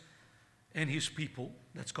presence and his people,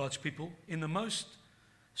 that's God's people, in the most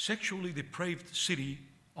sexually depraved city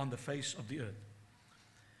on the face of the earth.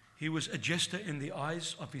 He was a jester in the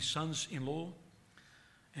eyes of his sons-in-law,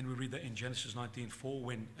 and we read that in Genesis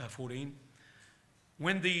 19:14.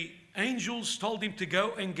 When the angels told him to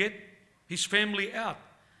go and get his family out.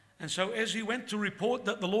 And so as he went to report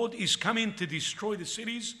that the Lord is coming to destroy the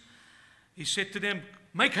cities, he said to them,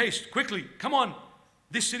 make haste, quickly, come on,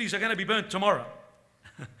 these cities are going to be burnt tomorrow.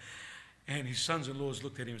 And his sons-in-laws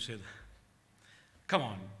looked at him and said, come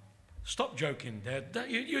on, stop joking, Dad.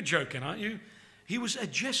 You're joking, aren't you? He was a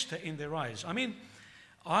jester in their eyes. I mean,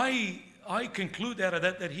 I conclude out of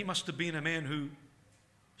that he must have been a man who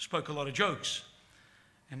spoke a lot of jokes.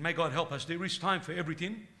 And may God help us. There is time for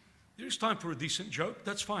everything. There is time for a decent joke.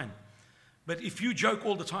 That's fine. But if you joke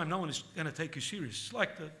all the time, no one is going to take you serious. It's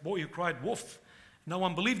like the boy who cried wolf. No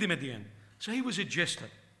one believed him at the end. So he was a jester.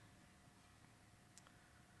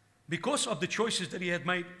 Because of the choices that he had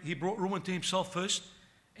made, he brought ruin to himself first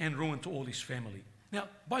and ruin to all his family. Now,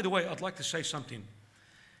 by the way, I'd like to say something.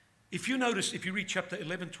 If you notice, if you read chapter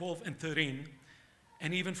 11, 12, and 13,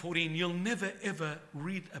 and even 14, you'll never ever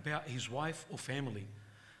read about his wife or family.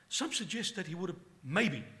 Some suggest that he would have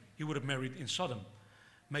married in Sodom.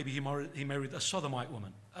 Maybe he married a Sodomite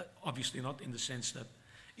woman. Obviously not in the sense that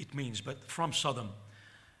it means, but from Sodom.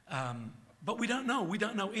 But we don't know. We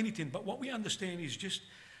don't know anything. But what we understand is just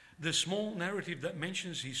the small narrative that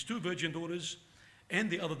mentions his two virgin daughters and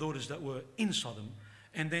the other daughters that were in Sodom,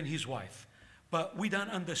 and then his wife. But we don't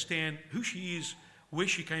understand who she is, where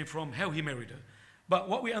she came from, how he married her. But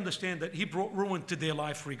what we understand that he brought ruin to their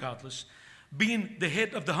life regardless. Being the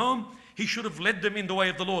head of the home, he should have led them in the way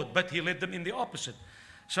of the Lord, but he led them in the opposite.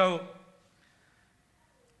 So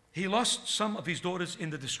he lost some of his daughters in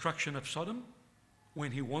the destruction of Sodom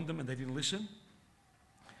when he warned them and they didn't listen.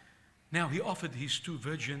 Now he offered his two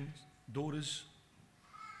virgin daughters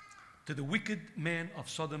to the wicked man of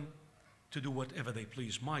Sodom to do whatever they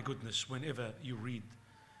please. My goodness, whenever you read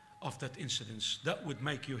of that incident, that would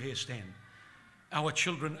make your hair stand. Our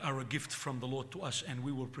children are a gift from the Lord to us, and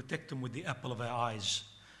we will protect them with the apple of our eyes.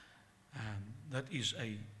 That is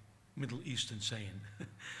a Middle Eastern saying.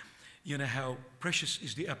 You know how precious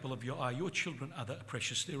is the apple of your eye. Your children are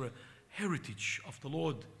precious. They're a heritage of the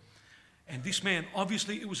Lord. And this man,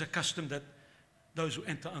 obviously it was a custom that those who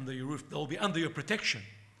enter under your roof, they'll be under your protection.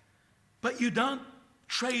 But you don't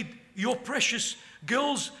trade your precious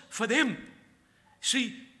girls for them.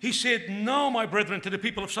 See, he said, no, my brethren, to the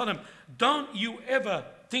people of Sodom, don't you ever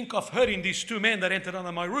think of hurting these two men that entered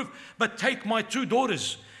under my roof, but take my two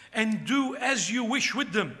daughters and do as you wish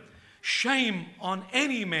with them. Shame on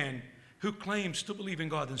any man who claims to believe in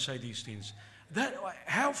God and say these things.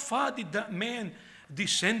 How far did that man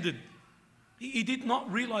descended? He did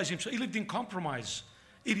not realize himself. He lived in compromise.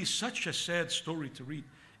 It is such a sad story to read.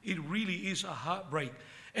 It really is a heartbreak.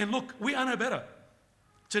 And look, we are no better.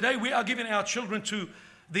 Today we are giving our children to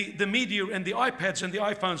the media and the iPads and the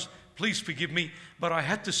iPhones. Please forgive me, but I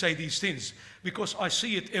had to say these things because I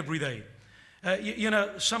see it every day.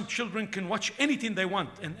 Some children can watch anything they want,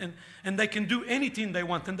 and they can do anything they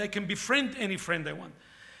want, and they can befriend any friend they want.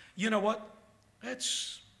 You know what?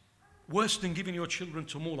 That's worse than giving your children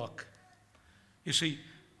to Moloch. You see,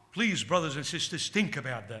 please, brothers and sisters, think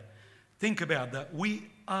about that. Think about that. We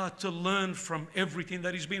are to learn from everything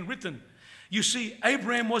that is being written. You see,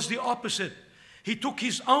 Abraham was the opposite. He took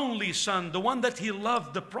his only son, the one that he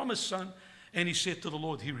loved, the promised son, and he said to the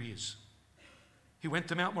Lord, here he is. He went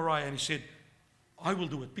to Mount Moriah and he said, I will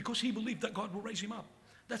do it, because he believed that God will raise him up.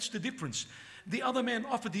 That's the difference. The other man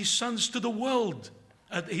offered his sons to the world,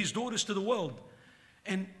 his daughters to the world.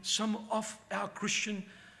 And some of our Christian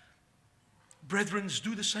brethren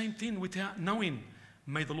do the same thing without knowing.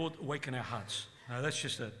 May the Lord awaken our hearts. Now, that's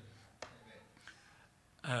just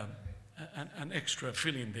an extra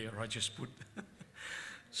fill-in there I just put.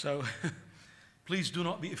 So please do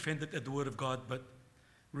not be offended at the word of God, but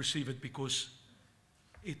receive it, because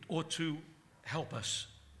it ought to help us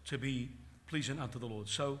to be pleasing unto the Lord.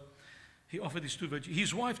 So he offered his two virgins.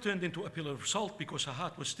 His wife turned into a pillar of salt because her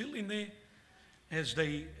heart was still in there. As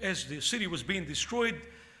the city was being destroyed,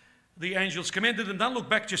 the angels commanded them, don't look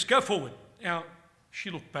back, just go forward. Now, she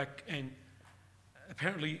looked back, and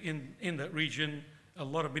apparently in that region, a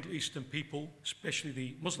lot of Middle Eastern people, especially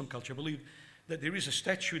the Muslim culture, believe that there is a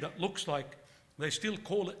statue that looks like, they still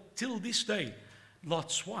call it till this day,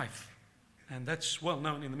 Lot's wife. And that's well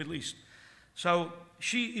known in the Middle East. So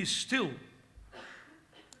she is still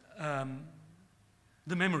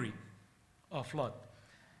the memory of Lot.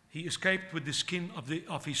 He escaped with the skin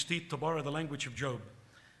of his teeth, to borrow the language of Job.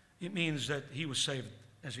 It means that he was saved,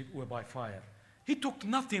 as it were, by fire. He took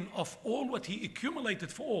nothing of all what he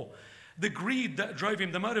accumulated for. The greed that drove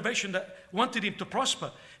him, the motivation that wanted him to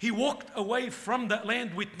prosper. He walked away from that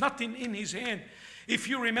land with nothing in his hand. If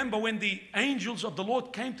you remember when the angels of the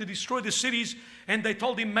Lord came to destroy the cities, and they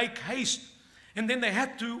told him, make haste, and then they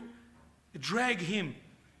had to drag him.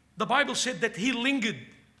 The Bible said that he lingered.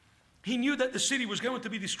 He knew that the city was going to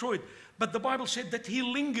be destroyed, but the Bible said that he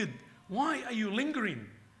lingered. Why are you lingering?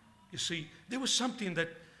 You see, there was something that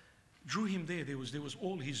drew him there. There was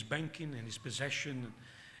all his banking and his possession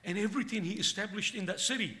and everything he established in that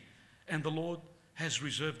city. And the Lord has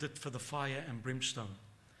reserved it for the fire and brimstone.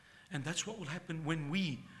 And that's what will happen when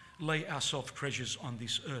we lay ourselves treasures on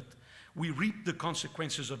this earth. We reap the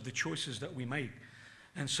consequences of the choices that we make.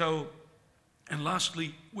 And so, and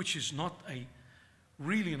lastly, which is not a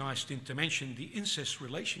really nice thing to mention, the incest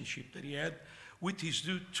relationship that he had with his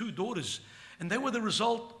two daughters. And they were the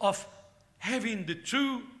result of having the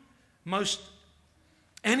two most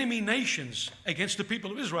enemy nations against the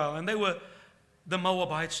people of Israel. And they were the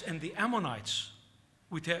Moabites and the Ammonites,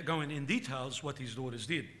 without going in details what his daughters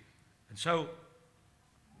did. And so,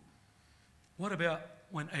 what about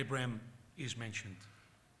when Abraham is mentioned?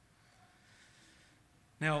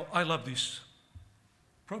 Now, I love this.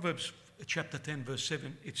 Proverbs chapter 10, verse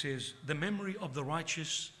 7, it says, the memory of the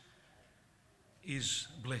righteous is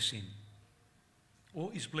blessing,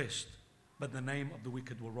 or is blessed, but the name of the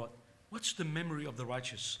wicked will rot. What's the memory of the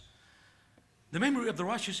righteous? The memory of the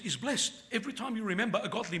righteous is blessed. Every time you remember a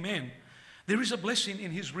godly man, there is a blessing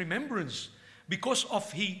in his remembrance, because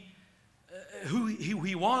of who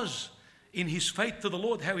he was in his faith to the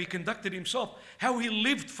Lord, how he conducted himself, how he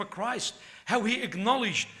lived for Christ, how he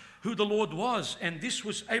acknowledged who the Lord was. And this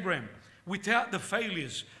was Abraham, without the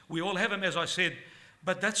failures. We all have them, as I said,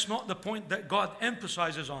 but that's not the point that God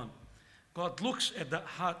emphasizes on. God looks at that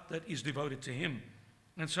heart that is devoted to him.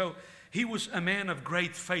 And so he was a man of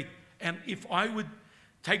great faith. And if I would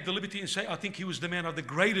take the liberty and say, I think he was the man of the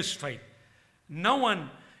greatest faith. No one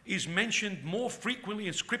is mentioned more frequently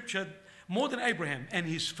in Scripture more than Abraham, and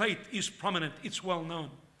his faith is prominent. It's well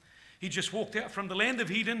known. He just walked out from the land of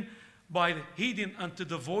Eden by heeding unto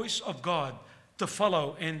the voice of God to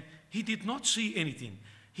follow, and he did not see anything.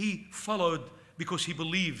 He followed because he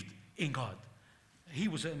believed in God. He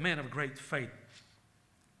was a man of great faith,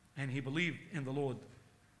 and he believed in the Lord.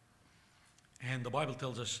 And the Bible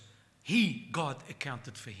tells us God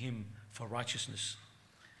accounted for him for righteousness.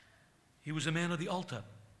 He was a man of the altar,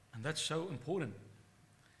 and that's so important.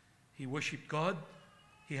 He worshipped God.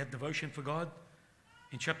 He had devotion for God.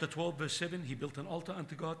 In chapter 12, verse 7, he built an altar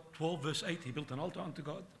unto God. 12, verse 8, he built an altar unto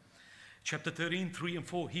God. Chapter 13, 3 and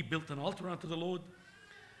 4, he built an altar unto the Lord.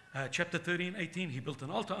 Chapter 13, 18, he built an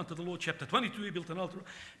altar unto the Lord. Chapter 22, he built an altar.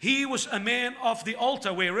 He was a man of the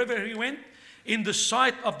altar wherever he went. In the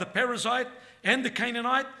sight of the Perizzite and the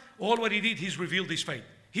Canaanite, all what he did, he's revealed his faith.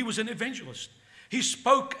 He was an evangelist. He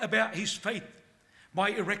spoke about his faith by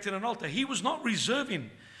erecting an altar. He was not reserving.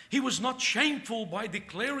 He was not shameful by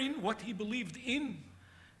declaring what he believed in.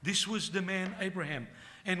 This was the man Abraham.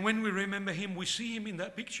 And when we remember him, we see him in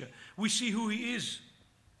that picture. We see who he is.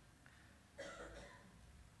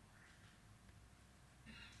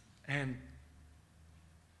 And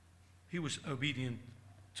he was obedient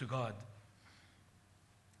to God.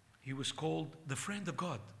 He was called the friend of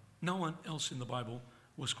God. No one else in the Bible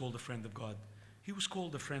was called the friend of God. He was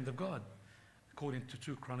called the friend of God, according to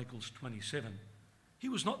 2 Chronicles 27. He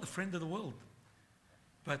was not the friend of the world,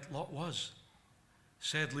 but Lot was.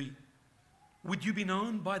 Sadly, would you be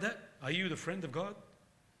known by that? Are you the friend of God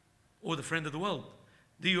or the friend of the world?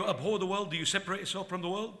 Do you abhor the world? Do you separate yourself from the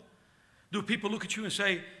world? Do people look at you and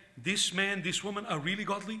say, this man, this woman are really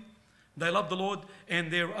godly? They love the Lord,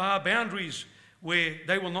 and there are boundaries where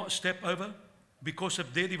they will not step over because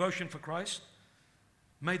of their devotion for Christ?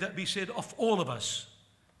 May that be said of all of us,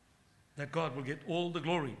 that God will get all the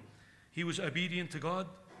glory. He was obedient to God.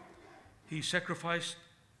 He separated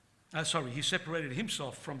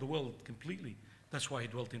himself from the world completely. That's why he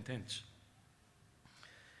dwelt in tents.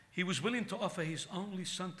 He was willing to offer his only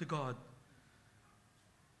son to God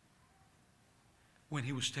when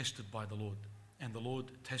he was tested by the Lord. And the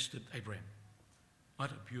Lord tested Abraham.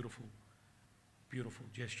 What a beautiful, beautiful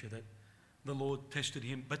gesture that the Lord tested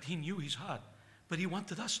him. But he knew his heart. But he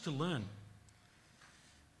wanted us to learn.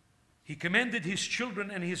 He commanded his children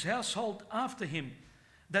and his household after him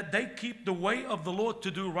that they keep the way of the Lord to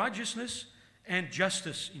do righteousness and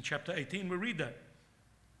justice. In chapter 18, we read that.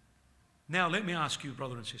 Now, let me ask you,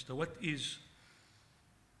 brother and sister, what is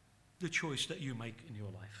the choice that you make in your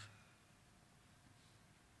life?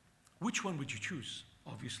 Which one would you choose?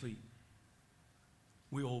 Obviously,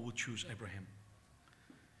 we all would choose Abraham.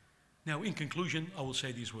 Now, in conclusion, I will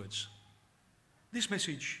say these words. This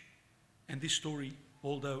message and this story,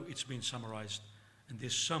 although it's been summarized, and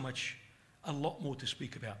there's so much, a lot more to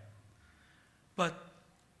speak about. But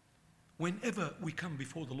whenever we come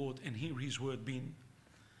before the Lord and hear his word being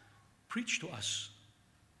preached to us,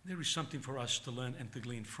 there is something for us to learn and to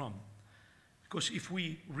glean from. Because if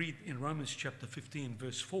we read in Romans chapter 15,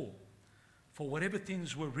 verse 4, for whatever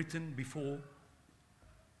things were written before,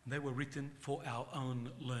 they were written for our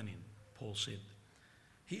own learning, Paul said.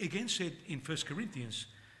 He again said in 1 Corinthians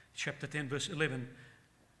chapter 10, verse 11,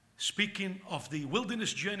 speaking of the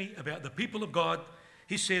wilderness journey about the people of God,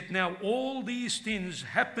 he said, now all these things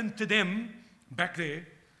happened to them back there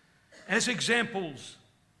as examples,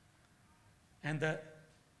 and that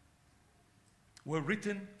were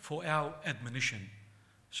written for our admonition.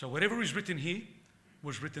 So whatever is written here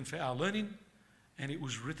was written for our learning, and it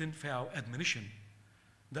was written for our admonition,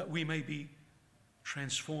 that we may be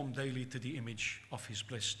transformed daily to the image of his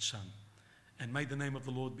blessed Son. And may the name of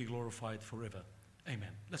the Lord be glorified forever.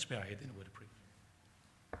 Amen. Let's bow our head in a word of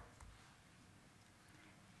prayer.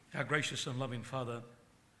 Our gracious and loving Father,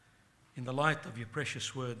 in the light of your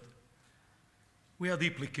precious word, we are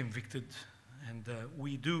deeply convicted, and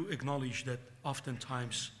we do acknowledge that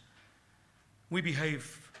oftentimes we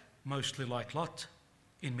behave mostly like Lot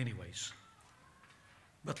in many ways.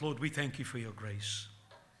 But Lord, we thank you for your grace.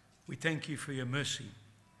 We thank you for your mercy.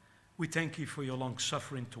 We thank you for your long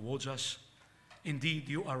suffering towards us. Indeed,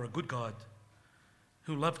 you are a good God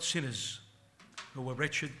who loved sinners who were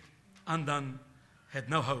wretched, undone, had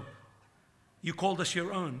no hope. You called us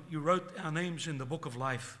your own. You wrote our names in the book of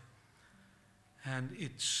life. And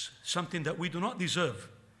it's something that we do not deserve.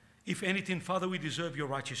 If anything, Father, we deserve your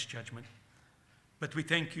righteous judgment. But we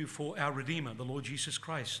thank you for our Redeemer, the Lord Jesus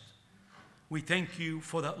Christ. We thank you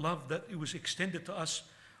for that love that it was extended to us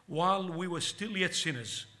while we were still yet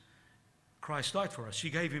sinners. Christ died for us. He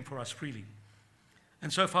gave him for us freely.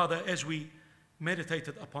 And so, Father, as we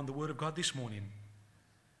meditated upon the word of God this morning,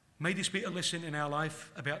 may this be a lesson in our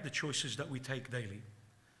life about the choices that we take daily.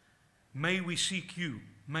 May we seek you.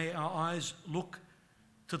 May our eyes look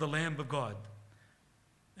to the Lamb of God.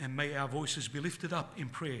 And may our voices be lifted up in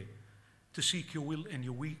prayer to seek your will and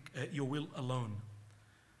your will alone.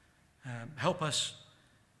 Help us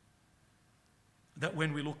that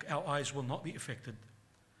when we look, our eyes will not be affected,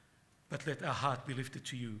 but let our heart be lifted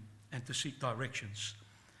to you and to seek directions.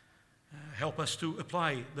 Help us to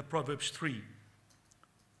apply the Proverbs 3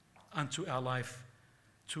 unto our life,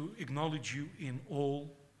 to acknowledge you in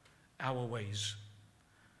all our ways,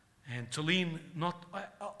 and to lean not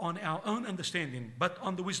on our own understanding, but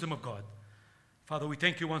on the wisdom of God. Father, we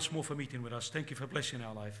thank you once more for meeting with us. Thank you for blessing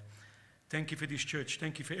our life. Thank you for this church.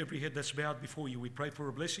 Thank you for every head that's bowed before you. We pray for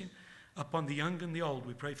a blessing upon the young and the old.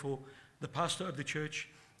 We pray for the pastor of the church,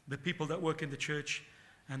 the people that work in the church,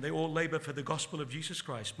 and they all labor for the gospel of Jesus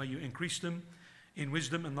Christ. May you increase them in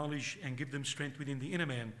wisdom and knowledge and give them strength within the inner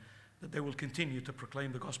man, that they will continue to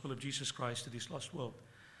proclaim the gospel of Jesus Christ to this lost world.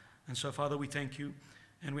 And so, Father, we thank you,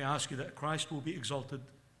 and we ask you that Christ will be exalted,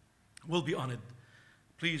 will be honored.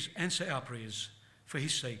 Please answer our prayers for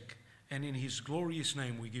his sake, and in his glorious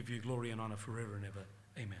name we give you glory and honor forever and ever.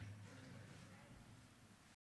 Amen.